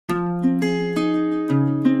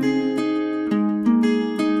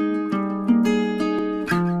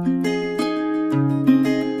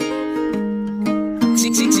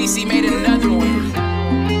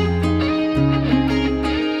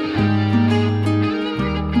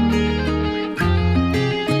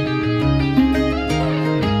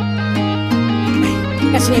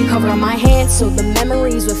cover on my hands, so the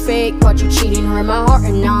memories were fake. Caught you cheating, hurt my heart,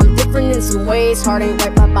 and now I'm different in some ways. Heart ain't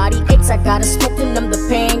right, my body aches, I gotta smoke to numb the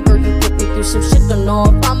pain. Girl, you put me through some shit, don't know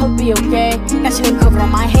if I'ma be okay. Got your name covered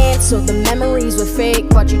on my hands, so the memories were fake.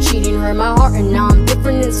 Caught you cheating, hurt my heart, and now I'm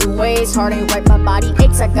different in some ways. Heart ain't right, my body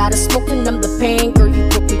aches, I gotta smoke to numb the pain. Girl, you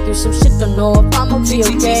put me through some shit, don't know if I'ma be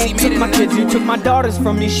okay. Took my kids, you took my daughters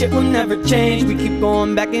from me, shit will never change. We keep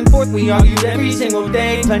going back and forth, we argued every single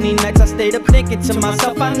day. Plenty nights I stayed up thinking to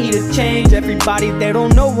myself, I need a change. Everybody, they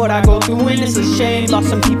don't know what I go through and it's a shame. Lost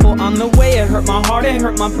some people on the way, it hurt my heart, it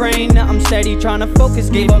hurt my brain. Now I'm steady trying to focus,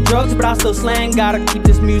 gave up drugs but I still slang. Gotta keep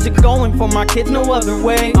this music going for my kids, no other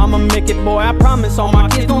way. I'ma make it, boy, I promise, all my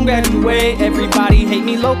kids gon' graduate. Everybody hate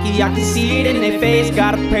me low-key, I can see it in their face.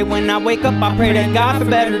 Gotta pray when I wake up, I pray to God for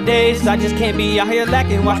better days. I just can't be out here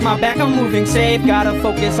lacking, watch my back, I'm moving safe. Gotta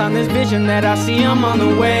focus on this vision that I see, I'm on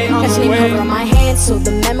the way, on the way. Cover on my hands, so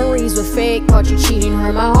the memories were fake. Caught you cheating,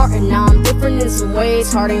 hurt my heart, and now I'm different in some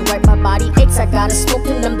ways. Heart ain't right, my body aches, I gotta smoke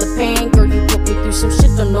to numb the pain. Girl, you put me through some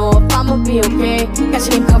shit, don't know if I'ma be okay. Got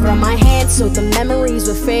your name covered on my hands, so the memories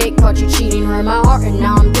were fake. Caught you cheating, hurt my heart, and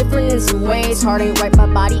now I'm different in some ways. Heart ain't right, my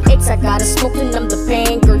body aches, I gotta smoke to numb the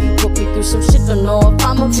pain. Girl, you put me through some shit, don't know if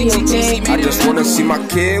I'ma be okay. I just wanna see my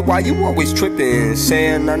kid, why you always tripping?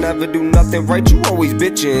 Saying I never do nothing right, you always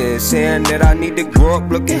bitching. Saying that I need to grow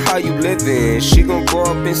up, look at how you living. She gon' grow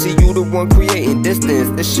up and see you the one creating distance.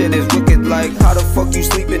 This shit is wicked, like how the fuck you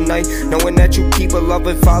sleep at night, knowing that you keep a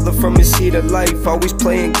loving father from his seat of life. Always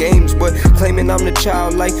playing games, but claiming I'm the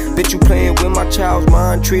child. Like, bitch, you playing with my child's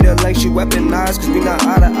mind. Treat her like she weaponized, cause we not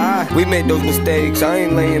eye to eye. We made those mistakes, I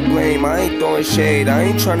ain't laying blame, I ain't throwing shade, I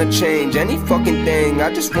ain't trying to change any fucking thing.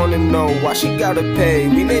 I just wanna know why she gotta pay.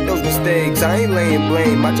 We made those mistakes, I ain't laying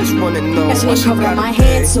blame, I just wanna know why she gotta my pay.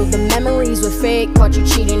 hands, so the memories were fake. Caught you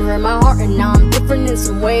cheating, hurt my heart, and now I'm different in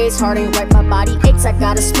some ways. Heart ain't right, my body aches, I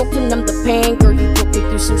gotta smoke to numb the pain. Girl, you put me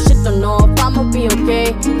through some shit, don't know if I'ma be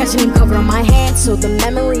okay. Got your name covered on my hands, so the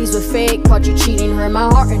memories were fake. Caught you cheating, hurt my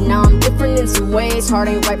heart, and now I'm different in some ways. Heart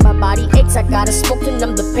ain't right, my body aches, I gotta smoke to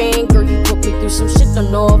numb the pain. Girl, you put me through some shit,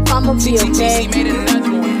 don't know if I'ma be okay.